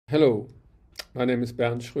Hello, my name is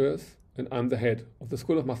Bernd Schroers and I'm the head of the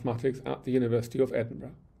School of Mathematics at the University of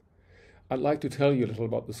Edinburgh. I'd like to tell you a little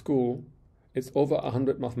about the school. It's over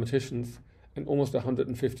 100 mathematicians and almost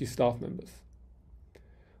 150 staff members.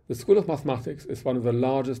 The School of Mathematics is one of the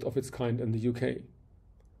largest of its kind in the UK.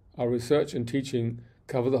 Our research and teaching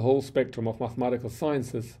cover the whole spectrum of mathematical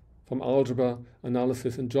sciences, from algebra,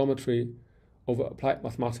 analysis and geometry, over applied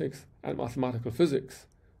mathematics and mathematical physics,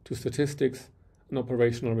 to statistics and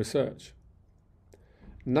operational research.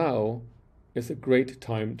 Now is a great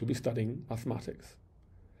time to be studying mathematics.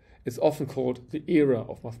 It's often called the era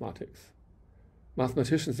of mathematics.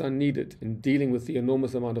 Mathematicians are needed in dealing with the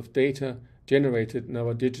enormous amount of data generated in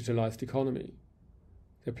our digitalized economy.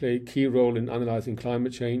 They play a key role in analyzing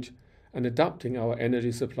climate change and adapting our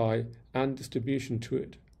energy supply and distribution to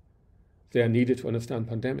it. They are needed to understand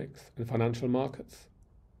pandemics and financial markets.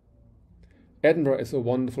 Edinburgh is a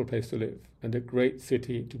wonderful place to live and a great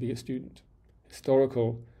city to be a student.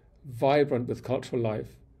 Historical, vibrant with cultural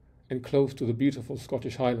life, and close to the beautiful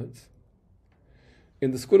Scottish Highlands.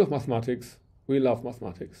 In the School of Mathematics, we love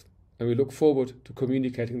mathematics, and we look forward to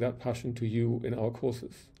communicating that passion to you in our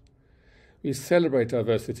courses. We celebrate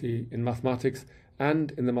diversity in mathematics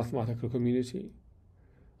and in the mathematical community.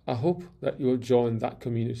 I hope that you will join that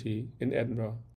community in Edinburgh